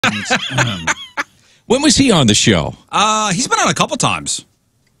When was he on the show? He's been on a couple times.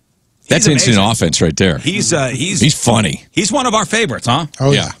 That's instant offense right there. He's funny. He's one of our favorites, huh?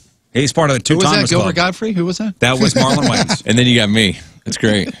 Oh, yeah. He's part of the two-timers club. Who was that? Gilbert Godfrey? Who was that? That was Marlon Wayans. And then you got me. That's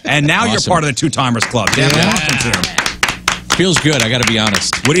great. And now you're part of the two-timers club. Yeah. Feels good, I got to be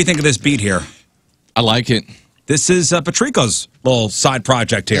honest. What do you think of this beat here? I like it. This is Patrico's little side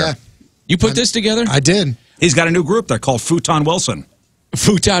project here. Yeah. You put this together? I did. He's got a new group. They're called Futon Wilson.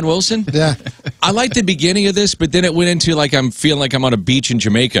 Futon Wilson? Yeah. I like the beginning of this, but then it went into like I'm feeling like I'm on a beach in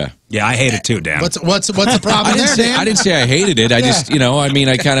Jamaica. Yeah, I hate it too, Dan. What's the problem there, Dan? I didn't say I hated it. I just, I mean,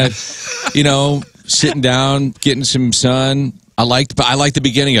 I kind of, sitting down, getting some sun. I liked the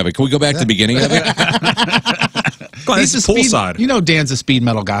beginning of it. Can we go back to the beginning of it? Go on, this is poolside. You know Dan's a speed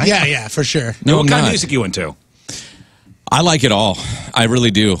metal guy. Yeah, for sure. No, what I'm kind not. of music you into? I like it all. I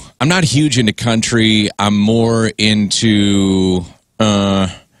really do. I'm not huge into country. I'm more into...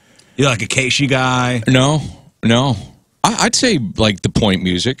 You like a Casey guy? No. I'd say like the point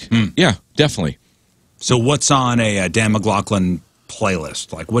music. Yeah, definitely. So what's on a Dan McLaughlin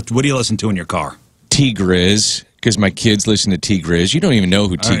playlist? Like what do you listen to in your car? Rizz, because my kids listen to Rizz. You don't even know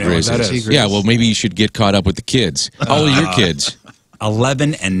who Rizz is. Yeah, well, maybe you should get caught up with the kids. How old are your kids?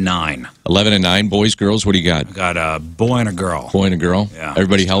 11 and 9. 11 and 9, boys, girls. What do you got? I got a boy and a girl. Boy and a girl. Yeah.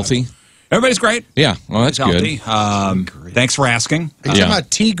 Everybody healthy? Everybody's great. Yeah, well, that's Healthy. good. Thanks for asking. Are you talking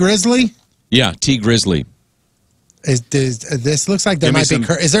about T Grizzly? Yeah, T Grizzly. This looks like there might be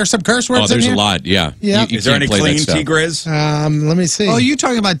is there some curse words Oh, there's in here? a lot, yeah. Yeah. Is there any clean T Grizz? Let me see. Oh, you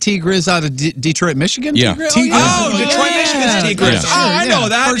talking about T Grizz out of Detroit, Michigan? Yeah. T-Grizz? Detroit, Michigan's T Grizz. Yeah. Oh, I know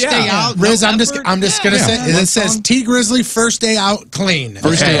that. First day out. Rizz, I'm just gonna say it says T Grizzly first day out clean.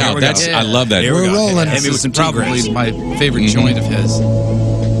 First day out. That's I love that. We're rolling. Hit me with some Probably my favorite joint of his.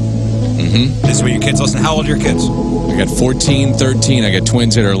 This is where your kids listen. How old are your kids? I got 14, 13. I got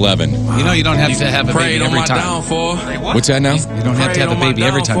twins that are 11. You know you don't have to have a baby every time. What's that now? You don't have to have a baby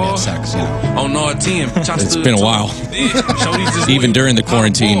every time you have sex. It's been a while. Even during the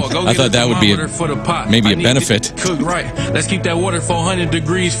quarantine, I thought that would be maybe a benefit. Cook right. Let's keep that water 400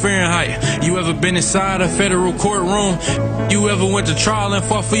 degrees Fahrenheit. You ever been inside a federal courtroom? You ever went to trial and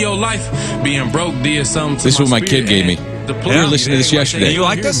fought for your life? Being broke did something to This is what my kid gave me. We were listening to this yesterday. You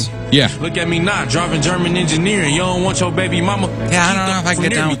like this? Yeah. Look at me now, driving German engineering. You don't want your baby mama. Yeah, I don't know if I can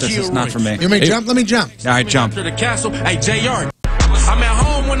get down with this. It's not for me. You may jump. Let me jump. All right, jump. To the castle. Hey, JR. I'm at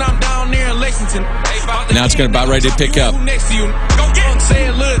home when I'm down there in Lexington. Now it's about ready to pick up. Next to you. Go get say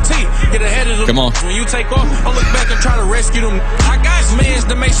it, little T. Get ahead of them. Come on. When you take off, I'll look back and try to rescue them. I got mans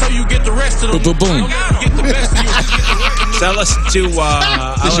to make sure you get the rest of them. Boom. Get the best of you. So I listen to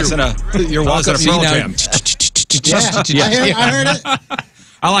Pearl Jam. Yeah, I heard it.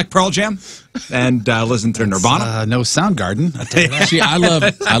 I like Pearl Jam and listen to Nirvana. No Soundgarden. See, I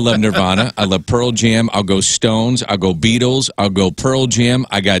love Nirvana. I love Pearl Jam. I'll go Stones. I'll go Beatles. I'll go Pearl Jam.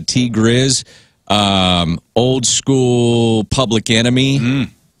 I got T Grizz, old school Public Enemy.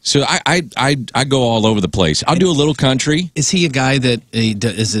 So I go all over the place. I'll do a little country. Is he a guy that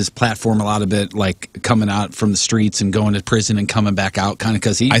is his platform a lot of it like coming out from the streets and going to prison and coming back out kind of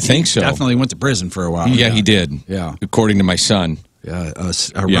because I think so. Definitely went to prison for a while. Yeah, he did. Yeah, according to my son. Yeah,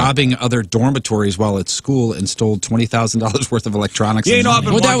 robbing other dormitories while at school and stole $20,000 worth of electronics. Yeah, I've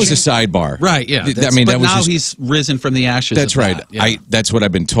been that was a sidebar, right? Yeah, I mean, but that was now he's risen from the ashes. That's right. Yeah. That's what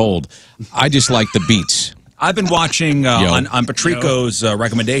I've been told. I just like the beats. I've been watching on Patrico's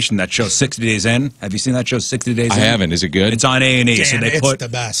recommendation that show 60 Days In. Have you seen that show 60 Days In? I haven't. Is it good? It's on A&E. Damn, So they it's put the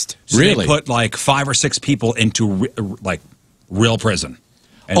best. So really? They put like 5 or 6 people into real prison.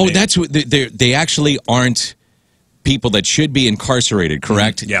 And that's what they actually aren't people that should be incarcerated,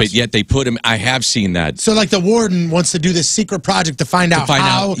 correct? Yes. But yet they put them. I have seen that. So, like the warden wants to do this secret project to find out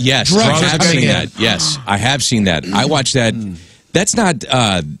how yes, drugs I are have coming seen in. that. Yes, I have seen that. I watched that. That's not.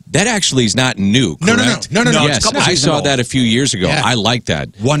 That actually is not new. Correct? No. Yes, I saw that a few years ago. Yeah. I like that.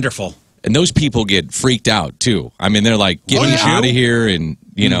 Wonderful. And those people get freaked out too. I mean, they're like, "Get me out of here!" And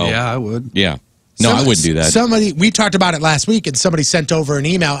Yeah, I would. Yeah. No, I wouldn't do that. We talked about it last week, and somebody sent over an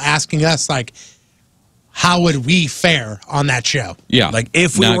email asking us like, how would we fare on that show? Yeah, like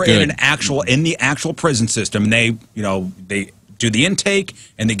if we were good. in the actual prison system, and they do the intake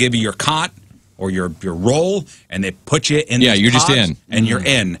and they give you your cot or your roll, and they put you in. Yeah, these you're just pods, in, and you're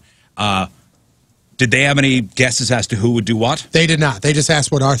in. Did they have any guesses as to who would do what? They did not. They just asked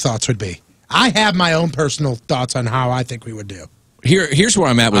what our thoughts would be. I have my own personal thoughts on how I think we would do. Here's where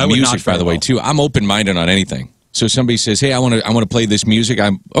I'm at with music, by the way, too. I'm open-minded on anything. So somebody says, "Hey, I want to play this music."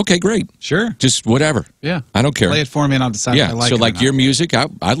 I'm okay, great, sure, just whatever. Yeah, I don't care. Play it for me, and I'll decide. Yeah, if I like so it like your music,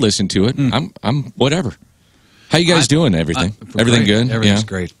 I'd listen to it. I'm whatever. How you guys doing? Everything? Everything great. good? Everything's Yeah.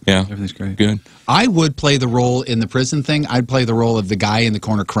 great. Yeah. Everything's great. Good. I would play the role in the prison thing. I'd play the role of the guy in the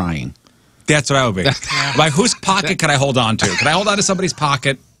corner crying. That's what I would be. Like, whose pocket can I hold on to? Can I hold on to somebody's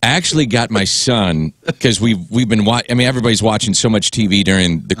pocket? I actually got my son because we've been I mean, everybody's watching so much TV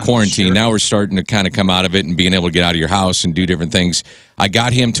during the quarantine. Sure. Now we're starting to kind of come out of it and being able to get out of your house and do different things. I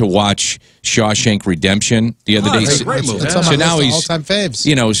got him to watch Shawshank Redemption the other day. That's a great movie. It's on my So now list of he's all-time faves.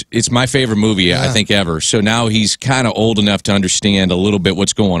 You know, it's my favorite movie I think ever. So now he's kind of old enough to understand a little bit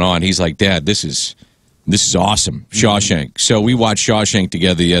what's going on. He's like, Dad, this is awesome, Shawshank. So we watched Shawshank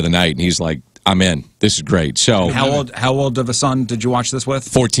together the other night, and he's like, I'm in. This is great. So How old of a son did you watch this with?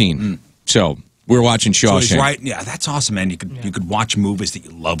 14. So we're watching Shawshank. So he's right. Yeah, that's awesome, man. You could watch movies that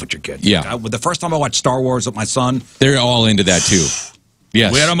you love with your kids. Yeah. The first time I watched Star Wars with my son, They're all into that too.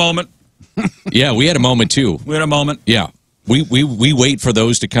 Yes. we had a moment. Yeah, we had a moment too. We had a moment. Yeah. We wait for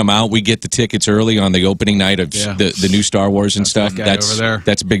those to come out. We get the tickets early on the opening night of the new Star Wars and stuff. that guy over there.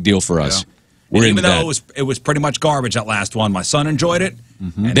 That's a big deal for us. We're Even into though that. it was pretty much garbage, that last one, my son enjoyed it.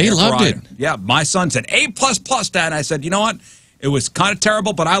 And They therefore loved it. Yeah, my son said A++, Dad. And I said, you know what? It was kind of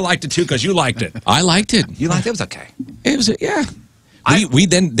terrible, but I liked it too because you liked it. I liked it. You liked it? It was okay. It was yeah. We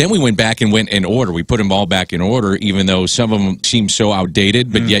then we went back and went in order. We put them all back in order, even though some of them seem so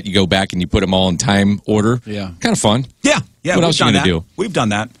outdated. But yet you go back and you put them all in time order. Yeah. Kind of fun. Yeah. What else are you gonna do? We've done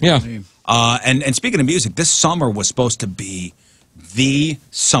that. Yeah. And speaking of music, this summer was supposed to be the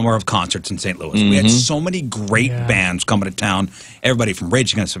summer of concerts in St. Louis. We had so many great bands coming to town. Everybody from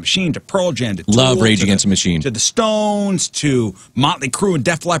Rage Against the Machine to Pearl Jam to Love Tool, Rage to Against the Machine. to the Stones to Motley Crue and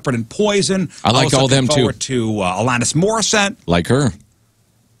Def Leppard and Poison. I like was all looking them, too. forward to Alanis Morissette. Like her.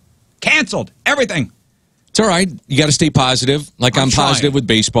 Canceled everything. It's all right. You got to stay positive. Like I'm positive trying. with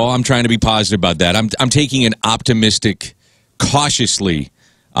baseball. I'm trying to be positive about that. I'm taking an optimistic, cautiously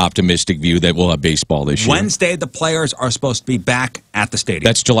optimistic view that we'll have baseball this year. Wednesday, the players are supposed to be back at the stadium.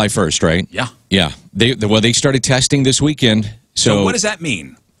 That's July 1st, right? Yeah. Yeah. They started testing this weekend. So what does that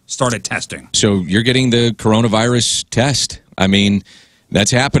mean? Started testing. So you're getting the coronavirus test. I mean,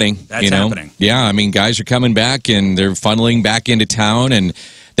 that's happening. That's happening. Yeah, I mean, guys are coming back and they're funneling back into town, and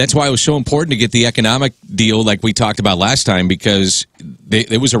that's why it was so important to get the economic deal like we talked about last time, because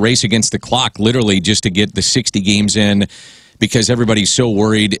it was a race against the clock, literally, just to get the 60 games in, because everybody's so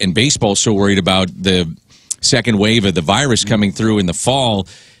worried, and baseball's so worried about the second wave of the virus coming through in the fall.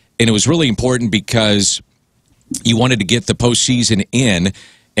 And it was really important because you wanted to get the postseason in,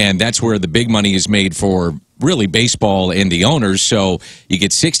 and that's where the big money is made for really baseball and the owners. So you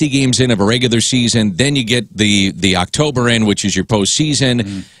get 60 games in of a regular season, then you get the October in, which is your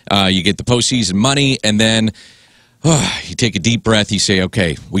postseason. You get the postseason money, and then you take a deep breath. You say,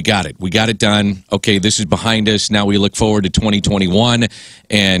 okay, we got it. We got it done. Okay, this is behind us. Now we look forward to 2021.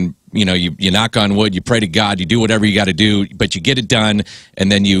 And, you know, you knock on wood, you pray to God, you do whatever you got to do, but you get it done.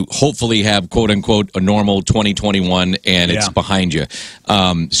 And then you hopefully have, quote unquote, a normal 2021, and it's behind you.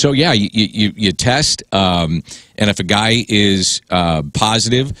 So, yeah, you test. And if a guy is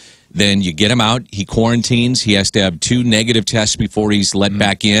positive, then you get him out. He quarantines. He has to have 2 negative tests before he's let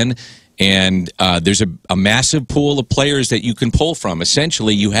back in. And there's a massive pool of players that you can pull from.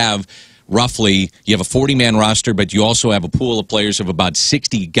 Essentially, you have a 40-man roster, but you also have a pool of players of about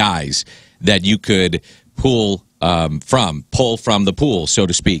 60 guys that you could pull from the pool, so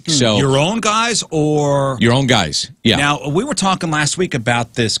to speak. So your own guys or your own guys? Yeah. Now, we were talking last week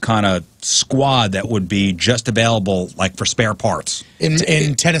about this kind of squad that would be just available, like, for spare parts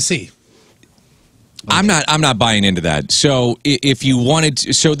in Tennessee. I'm not buying into that. So if you wanted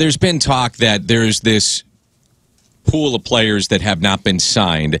to, so there's been talk that there's this pool of players that have not been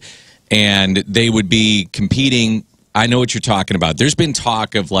signed, and they would be competing. I know what you're talking about. There's been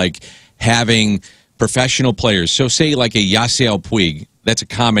talk of like having professional players. So say like a Yasiel Puig. That's a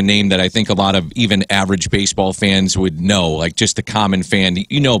common name that I think a lot of even average baseball fans would know, like just a common fan.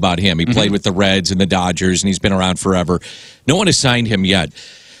 You know about him. He played with the Reds and the Dodgers, and he's been around forever. No one has signed him yet.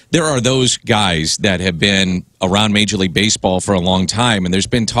 There are those guys that have been around Major League Baseball for a long time, and there's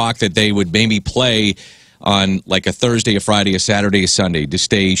been talk that they would maybe play on like a Thursday, a Friday, a Saturday, a Sunday to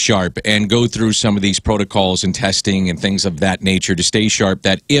stay sharp and go through some of these protocols and testing and things of that nature to stay sharp,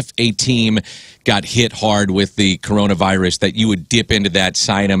 that if a team got hit hard with the coronavirus, that you would dip into that,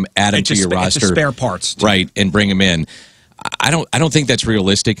 sign them, add them to your roster. It's spare parts. Right, and bring them in. I don't think that's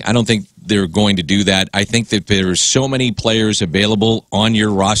realistic. I don't think they're going to do that. I think that there's so many players available on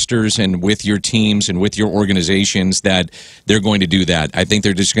your rosters and with your teams and with your organizations that they're going to do that. I think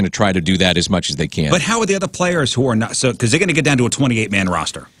they're just going to try to do that as much as they can. But how are the other players who are not? So because they're going to get down to a 28-man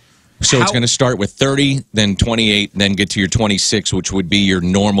roster. So it's going to start with 30, then 28, and then get to your 26, which would be your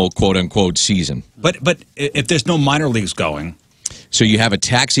normal quote-unquote season. But if there's no minor leagues going... So you have a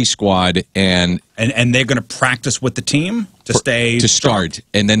taxi squad, and they're going to practice with the team to start,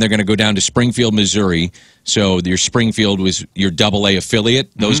 and then they're going to go down to Springfield, Missouri. So your Springfield was your AA affiliate.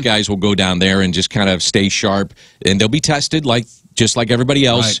 Those guys will go down there and just kind of stay sharp, and they'll be tested just like everybody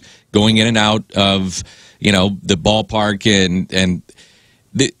else, going in and out of the ballpark and.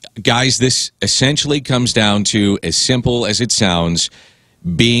 Guys, this essentially comes down to, as simple as it sounds,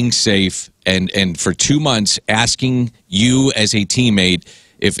 being safe and for 2 months asking you as a teammate,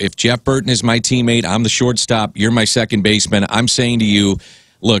 if Jeff Burton is my teammate, I'm the shortstop, you're my second baseman, I'm saying to you,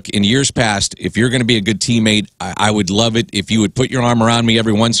 look, in years past, if you're going to be a good teammate, I would love it if you would put your arm around me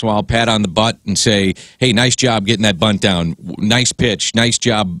every once in a while, pat on the butt, and say, hey, nice job getting that bunt down. Nice pitch. Nice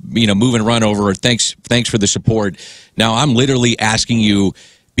job, moving a run over. Thanks for the support. Now, I'm literally asking you,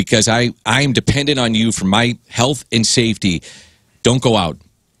 because I am dependent on you for my health and safety. Don't go out.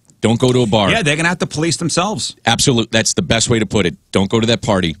 Don't go to a bar. Yeah, they're going to have to police themselves. Absolutely. That's the best way to put it. Don't go to that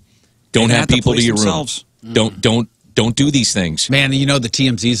party. Don't have people to your room. Don't do these things. Man, the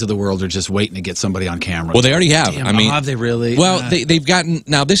TMZs of the world are just waiting to get somebody on camera. Well, they already have. Damn, have they really? Well, they've gotten...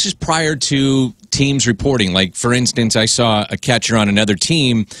 Now, this is prior to teams reporting. Like, for instance, I saw a catcher on another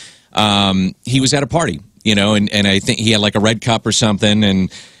team. He was at a party, and I think he had like a red cup or something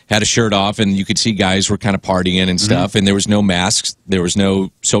and had a shirt off, and you could see guys were kind of partying and stuff, and there was no masks. There was no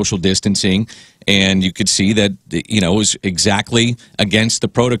social distancing. And you could see that, it was exactly against the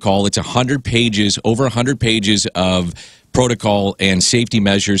protocol. It's 100 pages, over 100 pages of protocol and safety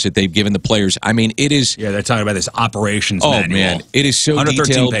measures that they've given the players. I mean, it is... Yeah, they're talking about this operations manual. Oh, man. It is so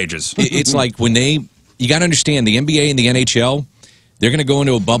 113 detailed. pages. It's like when you got to understand, the NBA and the NHL, they're going to go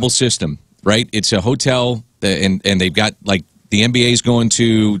into a bubble system, right? It's a hotel, and they've got, like, the NBA is going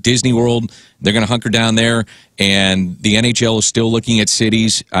to Disney World. They're going to hunker down there, and the NHL is still looking at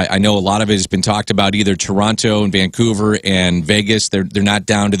cities. I know a lot of it has been talked about, either Toronto and Vancouver and Vegas. They're not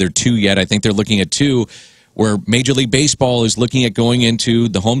down to their 2 yet. I think they're looking at 2, where Major League Baseball is looking at going into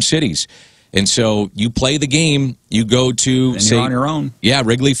the home cities. And so you play the game, you go to, and you're on your own. Yeah,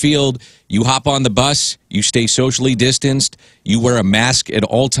 Wrigley Field. You hop on the bus, you stay socially distanced, you wear a mask at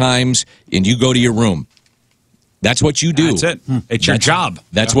all times, and you go to your room. That's what you do. That's it. It's your job.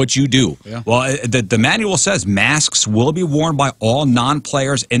 That's what you do. Yeah. Well, the manual says masks will be worn by all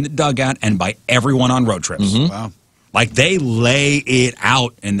non-players in the dugout and by everyone on road trips. Wow. Like, they lay it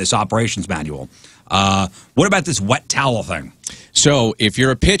out in this operations manual. What about this wet towel thing? So if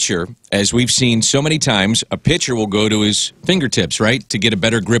you're a pitcher, as we've seen so many times, a pitcher will go to his fingertips, right, to get a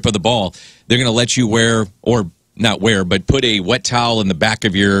better grip of the ball. They're going to let you wear, or not wear, but put a wet towel in the back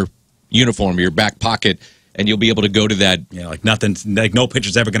of your uniform, your back pocket, and you'll be able to go to that. Yeah, like nothing, like no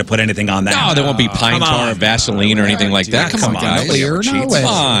pitcher's ever going to put anything on that. No, there won't be pine tar or Vaseline or anything like that. Come on, guys. Come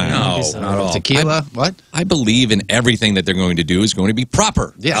on. No, not at all. Tequila? What? I believe in everything that they're going to do is going to be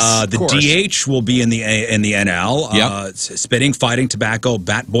proper. Yes, the DH will be in the NL. Yep. Spitting, fighting, tobacco,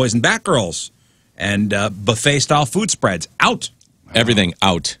 bat boys and bat girls, and buffet-style food spreads out. Everything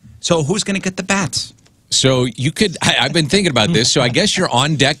out. So who's going to get the bats? So you could, I've been thinking about this, so I guess your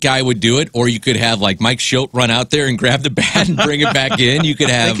on-deck guy would do it, or you could have, like, Mike Schilt run out there and grab the bat and bring it back in. You could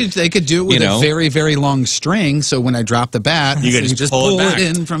have... They could do it with a very, very long string, so when I drop the bat, you can just pull it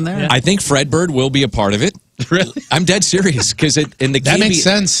in from there. Yeah. I think Fredbird will be a part of it. Really? I'm dead serious, because in the that makes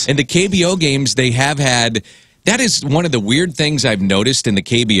sense. In the KBO games, they have had... That is one of the weird things I've noticed in the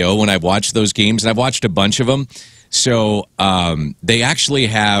KBO when I've watched those games, and I've watched a bunch of them. So they actually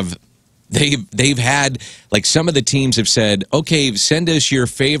have... They've had, like, some of the teams have said, okay, send us your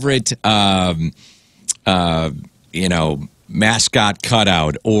favorite, mascot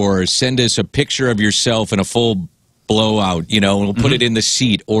cutout, or send us a picture of yourself in a full blowout, and we'll put it in the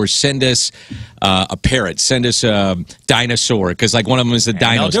seat, or send us a parrot, send us a dinosaur, because, like, one of them is the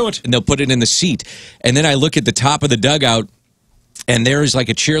dinosaur, and they'll put it in the seat. And then I look at the top of the dugout, and there's like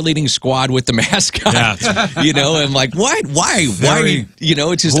a cheerleading squad with the mascot, and like, why,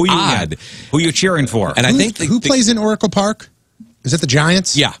 it's just odd. Who are you cheering for? And I think who plays in Oracle Park? Is it the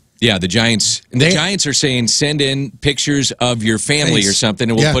Giants? Yeah, the Giants. And the Giants are saying send in pictures of your family or something,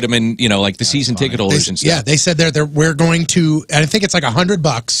 and we'll put them in, like the season ticket holders and stuff. Yeah, they said we're going to, and I think it's like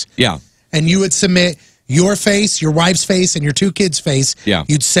 $100. Yeah, and you would submit your face, your wife's face, and your 2 kids' face. Yeah.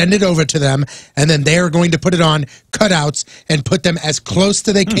 You'd send it over to them, and then they're going to put it on cutouts and put them as close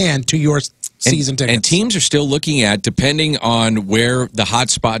to they can to your season tickets. And teams are still looking at, depending on where the hot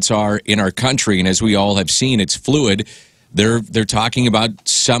spots are in our country, and as we all have seen, it's fluid, they're talking about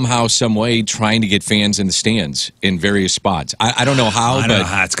somehow, some way, trying to get fans in the stands in various spots. I don't know how. I don't know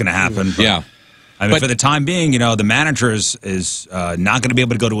how it's going to happen. Yeah. I mean, for the time being, the manager is not going to be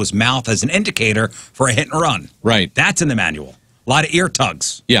able to go to his mouth as an indicator for a hit and run. Right. That's in the manual. A lot of ear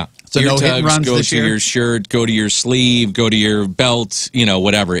tugs. Yeah. So ear no tugs, hit and runs go this to year? your shirt, go to your sleeve, go to your belt,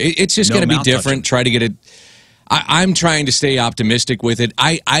 whatever. It's just going to be different. Try to get it. I'm trying to stay optimistic with it.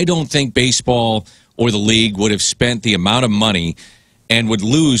 I don't think baseball or the league would have spent the amount of money and would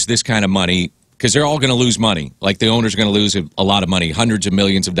lose this kind of money, because they're all going to lose money. Like, the owners are going to lose a lot of money, hundreds of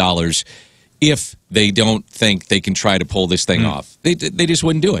millions of dollars, if they don't think they can try to pull this thing off. They just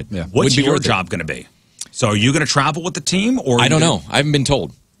wouldn't do it. Yeah. What's your job going to be? So are you going to travel with the team? Or I don't know. I haven't been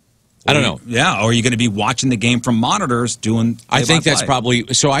told. I don't know. Yeah, or are you going to be watching the game from monitors doing play-by-play? I think that's probably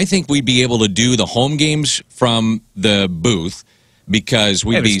 – so I think we'd be able to do the home games from the booth, because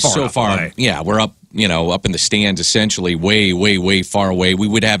we'd be so far – yeah, we're up, up in the stands essentially, way, way, way far away. We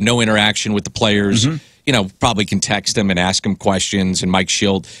would have no interaction with the players. Probably can text them and ask them questions. And Mike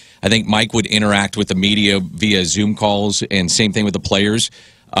Schilt, I think Mike would interact with the media via Zoom calls, and same thing with the players.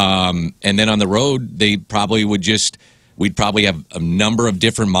 And then on the road, they probably would just – we'd probably have a number of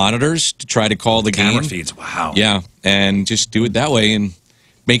different monitors to try to call the game. Camera feeds, wow. Yeah, and just do it that way and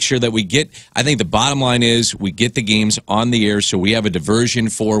make sure that we get – I think the bottom line is we get the games on the air, so we have a diversion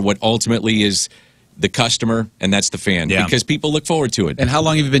for what ultimately is the customer, and that's the fan, because people look forward to it. And how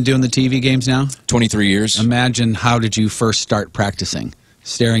long have you been doing the TV games now? 23 years. Imagine, how did you first start practicing?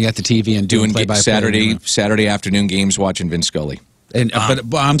 Staring at the TV and doing play-by-play? Saturday afternoon games, watching Vince Scully. And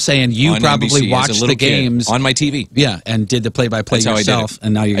but I'm saying you probably NBC, watched the games on my TV. Yeah, and did the play-by-play yourself.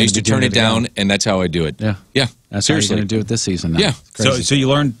 And now you're I used to turn it down, and that's how I do it. Yeah, yeah. That's seriously how you're going to do it this season. Now. Yeah. So you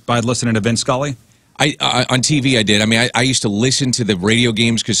learned by listening to Vince Scully? On TV, I did. I mean, I used to listen to the radio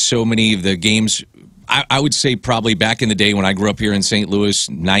games, because so many of the games. I would say probably back in the day when I grew up here in St. Louis,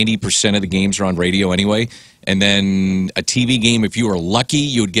 90% of the games are on radio anyway. And then a TV game, if you were lucky,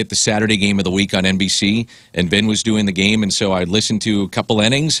 you would get the Saturday game of the week on NBC. And Vin was doing the game, and so I'd listen to a couple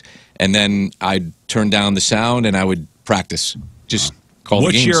innings, and then I'd turn down the sound, and I would practice. Just call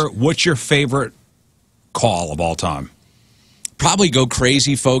the games. What's your favorite call of all time? Probably Go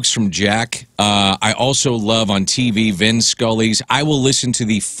Crazy Folks from Jack. I also love on TV Vin Scully's. I will listen to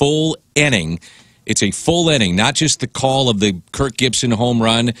the full inning. It's a full inning, not just the call of the Kirk Gibson home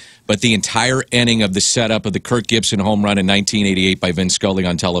run, but the entire inning of the setup of the Kirk Gibson home run in 1988 by Vin Scully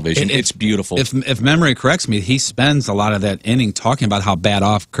on television. It's beautiful. If memory corrects me, he spends a lot of that inning talking about how bad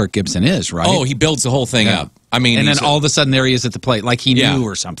off Kirk Gibson is, right? Oh, he builds the whole thing up. I mean, and then all of a sudden there he is at the plate, like he knew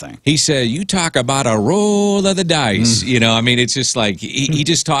or something. He said, "You talk about a roll of the dice." I mean, it's just like he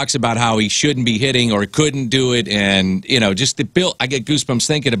just talks about how he shouldn't be hitting or couldn't do it, and just the build. I get goosebumps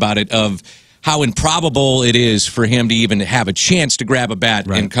thinking about it, of how improbable it is for him to even have a chance to grab a bat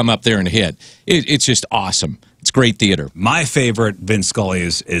and come up there and hit. It's just awesome. It's great theater. My favorite Vince Scully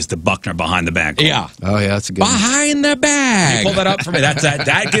is the Buckner behind the bag. Yeah. Oh, yeah, that's a good one. Behind the bag. Can you pull that up for me?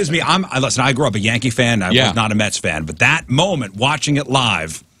 That gives me. Listen, I grew up a Yankee fan. I was not a Mets fan, but that moment, watching it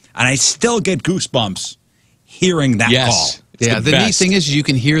live, and I still get goosebumps hearing that call. Yeah, the neat thing is you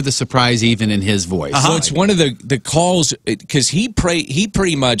can hear the surprise even in his voice. So it's one of the calls, because he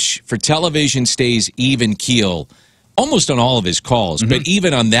pretty much, for television, stays even keel almost on all of his calls. But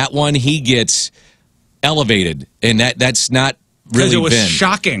even on that one, he gets elevated, and that's not really it was Vin.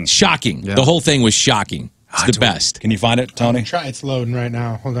 shocking. Shocking. Yeah. The whole thing was shocking. It's the best. Can you find it, Tony? It's loading right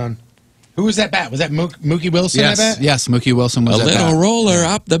now. Hold on. Who was that bat? Was that Mookie Wilson? Yes, that bat? yes, Mookie Wilson was a little roller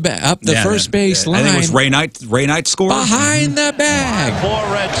up the first base line. I think it was Ray Knight scored. Behind the bag. For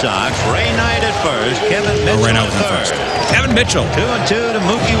Red Sox, Ray Knight at first, Kevin Mitchell Ray Knight was at first. third. Kevin Mitchell. 2-2 to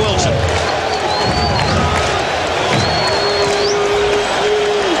Mookie Wilson.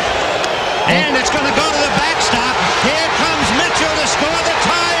 And it's going to go to the backstop. Here comes Mitchell to score the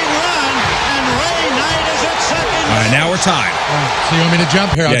tying run, and Ray Knight is at second. All right, now we're tied. So you want me to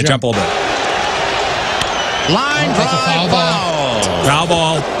jump here? I'll jump a little bit. Line drive foul. Foul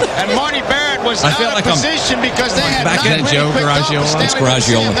ball. And Marty Barrett was out of position because they had back not in really Joe picked up Garagiola. the That's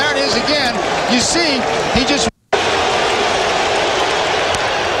Garagiola. There it is again. You see, he just...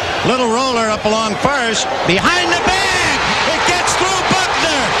 Little roller up along first. Behind the bag. It gets through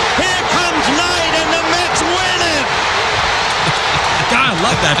Buckner. Here comes Knight, and the Mets win it. God, I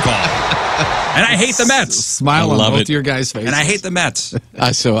love that call. And I hate the Mets. Smile on both your guys' faces. And I hate the Mets.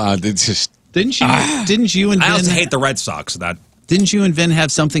 It's just... Didn't you and Vin... I also hate the Red Sox. Didn't you and Vin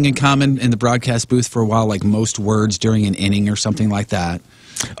have something in common in the broadcast booth for a while, like most words during an inning or something like that?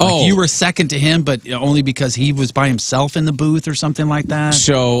 Oh, Like you were second to him, but only because he was by himself in the booth or something like that.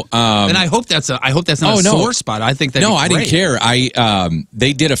 So, and I hope that's not a sore spot. I think that I didn't care.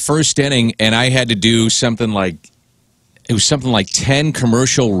 They did a first inning, and I had to do something like 10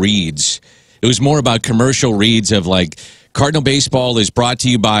 commercial reads. It was more about commercial reads of like, Cardinal Baseball is brought to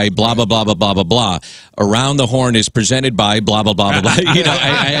you by blah, blah, blah, blah, blah, blah, blah. Around the Horn is presented by blah, blah, blah, blah, blah. You know,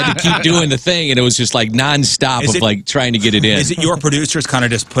 I had to keep doing the thing, and it was just like nonstop of like trying to get it in. Is it your producers kind of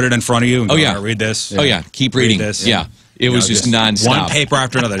just put it in front of you and go, yeah. read this? Oh, yeah. Keep reading. Read this. Yeah. It was just nonstop. One paper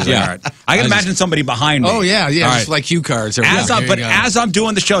after another. Like, Yeah. all right. I can imagine somebody behind me. Oh, yeah, All just like cue cards. As I'm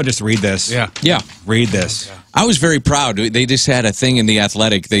doing the show, just read this. Yeah. Yeah. Read this. I was very proud. They just had a thing in The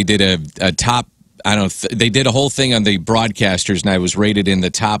Athletic. They did a top, they did a whole thing on the broadcasters, and I was rated in the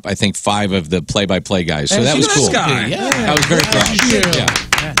top, I think, 5 of the play-by-play guys. So that was cool. I was very proud.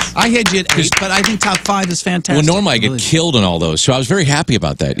 Yeah. I had you at 8, but I think top 5 is fantastic. Well, normally I get killed in all those, so I was very happy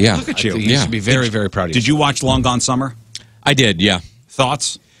about that. Yeah. Look at you. You should be very, very proud of you. Did you watch Long Gone Summer? I did, yeah.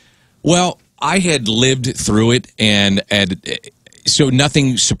 Thoughts? Well, I had lived through it, and so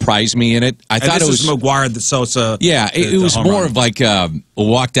nothing surprised me in it. I thought it was McGuire, the Sosa. Yeah, it was more of like a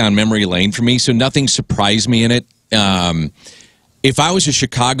walk down memory lane for me, so nothing surprised me in it. If I was a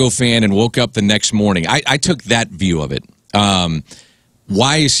Chicago fan and woke up the next morning, I took that view of it.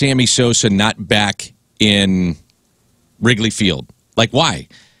 Why is Sammy Sosa not back in Wrigley Field? Like, why?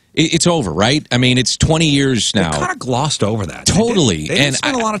 It's over, right? I mean, it's 20 years now. They kind of glossed over that. Totally. They didn't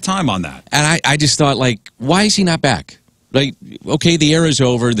spend a lot of time on that. And I just thought, like, why is he not back? Like, okay, the era's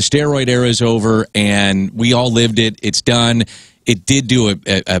over, the steroid era's over, and we all lived it. It's done. It did do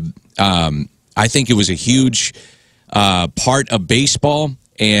I think it was a huge part of baseball,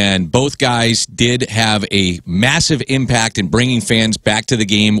 and both guys did have a massive impact in bringing fans back to the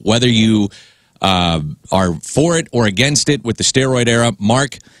game, whether you are for it or against it with the steroid era.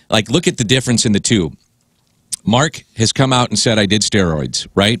 Mark, like, look at the difference in the two. Mark has come out and said, I did steroids,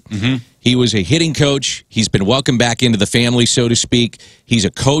 right? Mm-hmm. He was a hitting coach. He's been welcomed back into the family, so to speak. He's a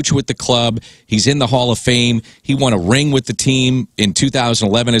coach with the club. He's in the Hall of Fame. He won a ring with the team in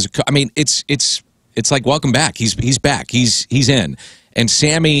 2011 as a coach. I mean, it's like, welcome back. He's back. He's in. And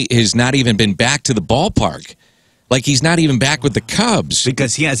Sammy has not even been back to the ballpark. Like, he's not even back with the Cubs.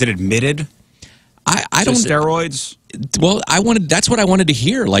 Because he hasn't admitted I don't steroids. Well, that's what I wanted to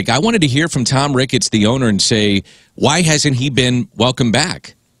hear. Like, I wanted to hear from Tom Ricketts, the owner, and say, why hasn't he been welcomed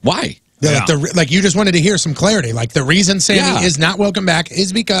back? Why? Yeah. Like you just wanted to hear some clarity. Like, the reason Sammy is not welcome back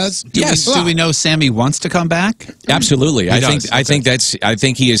is because do we know Sammy wants to come back? Absolutely. I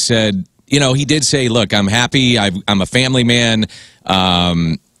think he has said, you know, he did say, look, I'm happy. I'm a family man.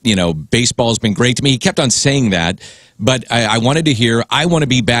 You know, baseball's been great to me. He kept on saying that. But I wanted to hear, I want to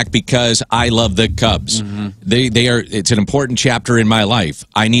be back because I love the Cubs. Mm-hmm. It's an important chapter in my life.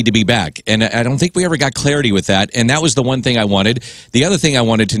 I need to be back. And I don't think we ever got clarity with that. And that was the one thing I wanted. The other thing I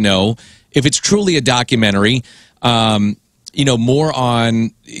wanted to know, if it's truly a documentary, you know, more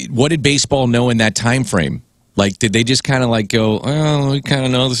on what did baseball know in that time frame? Like, did they just kind of like go, well, we kind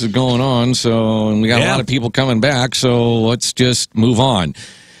of know this is going on, so we got a lot of people coming back, so let's just move on.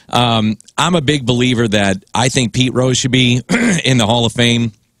 I'm a big believer that I think Pete Rose should be in the Hall of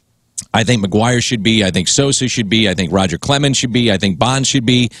Fame. I think McGuire should be. I think Sosa should be. I think Roger Clemens should be. I think Bonds should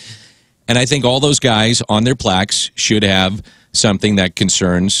be. And I think all those guys on their plaques should have something that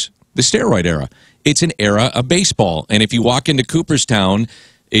concerns the steroid era. It's an era of baseball. And if you walk into Cooperstown,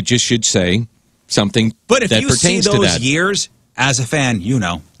 it just should say something but if that you pertains see to those that. years, as a fan, you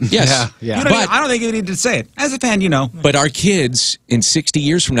know. Yes. Yeah. I don't think you need to say it. As a fan, you know. But our kids in 60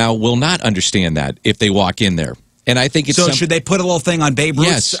 years from now will not understand that if they walk in there. And I think it's so. Should they put a little thing on Babe Ruth?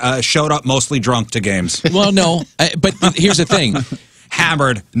 Yes. Showed up mostly drunk to games. Well, no. But here's the thing: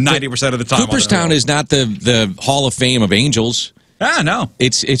 hammered 90% of the time. Cooperstown is not the Hall of Fame of Angels. No.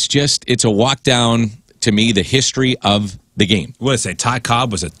 It's a walk down to me the history of the game. What did I say? Ty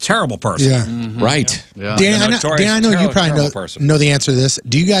Cobb was a terrible person. Yeah. Mm-hmm. Right. Yeah. Dan, I know you probably know the answer to this.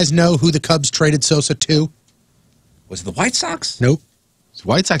 Do you guys know who the Cubs traded Sosa to? Was it the White Sox? Nope.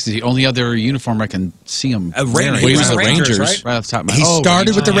 White Sox is the only other uniform I can see him wearing. He was the Rangers. Right off the top of my head. He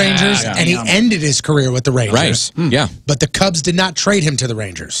started with the Rangers, and he ended his career with the Rangers. Right. Yeah. But the Cubs did not trade him to the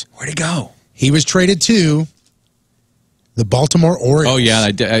Rangers. Where'd he go? He was traded to the Baltimore Orioles. Oh, yeah,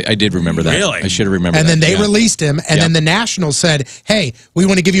 I did remember that. Really? I should have remembered that. And then they yeah. released him, and then the Nationals said, hey, we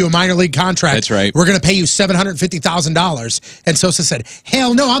want to give you a minor league contract. That's right. We're going to pay you $750,000. And Sosa said,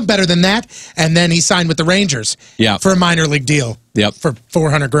 hell no, I'm better than that. And then he signed with the Rangers for a minor league deal for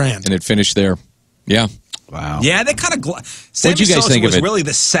 $400,000. And it finished there. Yeah. Wow. Yeah, they kind of. What'd you guys think of was it? really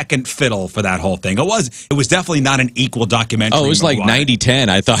the second fiddle for that whole thing. It was definitely not an equal documentary. Oh, it was like 90-10,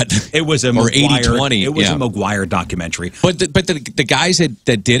 I thought. It was a or McGuire, 80-20. It was yeah. a McGuire documentary. But the guys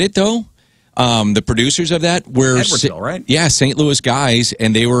that did it though, the producers of that were Edwardsville, right? Yeah, St. Louis guys,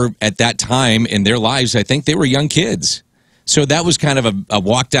 and they were at that time in their lives. I think they were young kids, so that was kind of a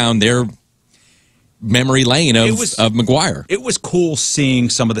walk down their memory lane of McGuire. It was cool seeing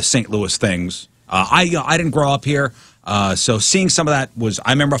some of the St. Louis things. I didn't grow up here, so seeing some of that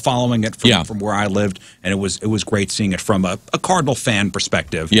I remember following it from where I lived, and it was great seeing it from a Cardinal fan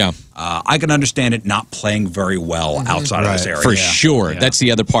perspective. Yeah, I can understand it not playing very well outside of this area. For sure. Yeah. That's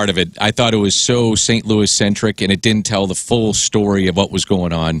the other part of it. I thought it was so St. Louis centric, and it didn't tell the full story of what was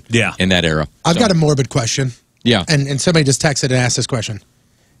going on in that era. I've got a morbid question. Yeah. And somebody just texted and asked this question.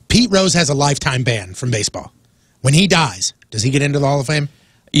 Pete Rose has a lifetime ban from baseball. When he dies, does he get into the Hall of Fame?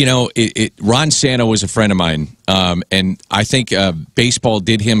 You know, Ron Santo was a friend of mine, and I think baseball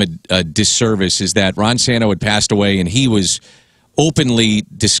did him a disservice, is that Ron Santo had passed away, and he was openly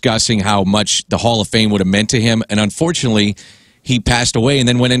discussing how much the Hall of Fame would have meant to him, and unfortunately, he passed away and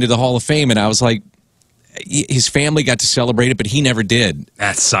then went into the Hall of Fame, and I was like, his family got to celebrate it, but he never did.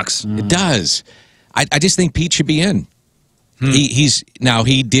 That sucks. It does. I just think Pete should be in.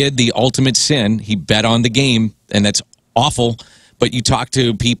 He did the ultimate sin. He bet on the game, and that's awful. But you talk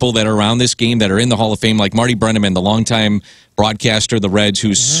to people that are around this game that are in the Hall of Fame, like Marty Brennaman, the longtime broadcaster of the Reds,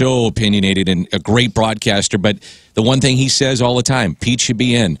 who's so opinionated and a great broadcaster. But the one thing he says all the time, Pete should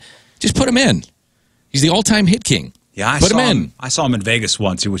be in. Just put him in. He's the all-time hit king. Yeah, put him in. I saw him in Vegas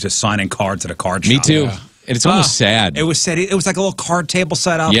once. He was just signing cards at a card shop. Me too. Yeah. And it's almost sad. It was sad. It was like a little card table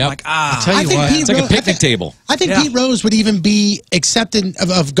set up. Yep. Like, I tell you what, it's like a picnic table. I think Pete Rose would even be accepted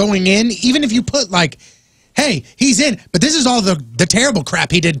of going in, even if you put like, hey, he's in, but this is all the terrible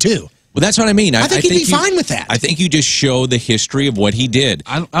crap he did too. Well, that's what I mean. I think he'd be fine with that. I think you just show the history of what he did.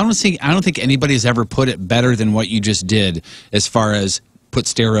 I don't think anybody's ever put it better than what you just did as far as put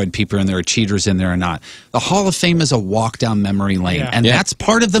steroid people in there or cheaters in there or not. The Hall of Fame is a walk down memory lane, and that's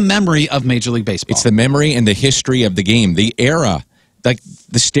part of the memory of Major League Baseball. It's the memory and the history of the game, the era. Like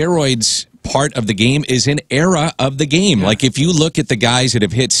the steroids part of the game is an era of the game. Yeah. Like if you look at the guys that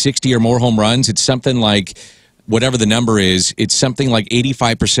have hit 60 or more home runs, it's something like, whatever the number is, it's something like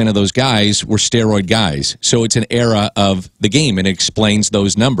 85% of those guys were steroid guys. So it's an era of the game, and it explains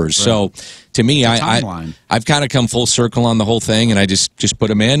those numbers. Right. So to me, I've kind of come full circle on the whole thing, and I just put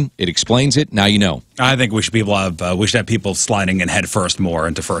them in. It explains it. Now you know. I think we should have people sliding in head first more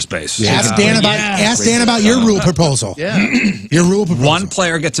into first base. Yeah. Ask Dan about your rule proposal. Yeah. Your rule proposal. One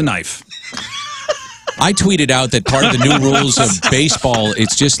player gets a knife. I tweeted out that part of the new rules of baseball,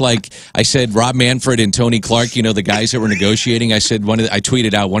 it's just like I said, Rob Manfred and Tony Clark, you know, the guys that were negotiating. I said I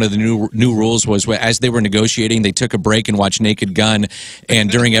tweeted out one of the new rules was as they were negotiating, they took a break and watched Naked Gun, and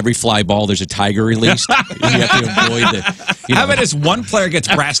during every fly ball, there's a tiger released. You have to avoid the. How about this? One player gets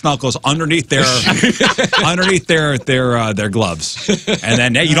brass knuckles underneath their gloves, and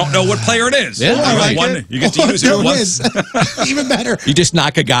then you don't know what player it is. Yeah, you get to use it once. Even better. You just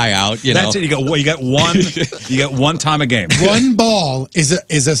knock a guy out. You know? That's it. You get one. You get one time a game. One ball is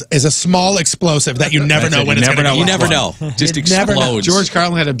a small explosive that you never know when it's going to go. You never know. Just explodes. George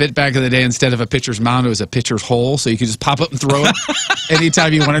Carlin had a bit back in the day. Instead of a pitcher's mound, it was a pitcher's hole, so you could just pop up and throw it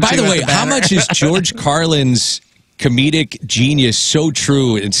anytime you wanted to. By the way, how much is George Carlin's comedic genius so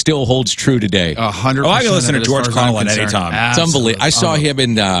true and still holds true today? 100%. Oh, I can listen to George Carlin anytime. It's unbelievable. I saw him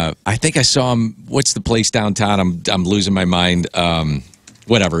in. I think I saw him. What's the place downtown? I'm losing my mind.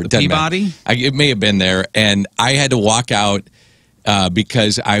 Whatever. Peabody? It may have been there. And I had to walk out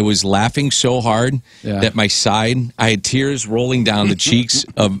because I was laughing so hard that I had tears rolling down the cheeks.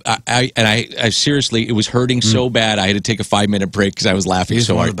 I seriously, it was hurting so bad. I had to take a 5-minute break because I was laughing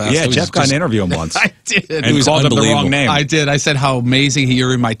so hard. Yeah, Jeff got an interview him once. I did. It was called him the wrong name. I did. I said how amazing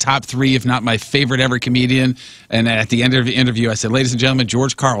you're in my top 3, if not my favorite ever comedian. And at the end of the interview, I said, ladies and gentlemen,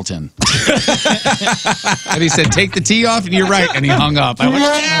 George Carlton. And he said, take the tee off, and you're right. And he hung up. I went,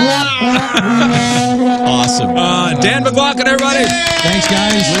 awesome. Dan McLaughlin, everybody. Thanks,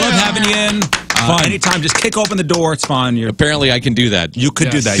 guys. We love having you in. Anytime, just kick open the door. It's fine. Apparently, I can do that. You could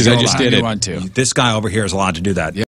do that. Because I just did it. Want to. This guy over here is allowed to do that.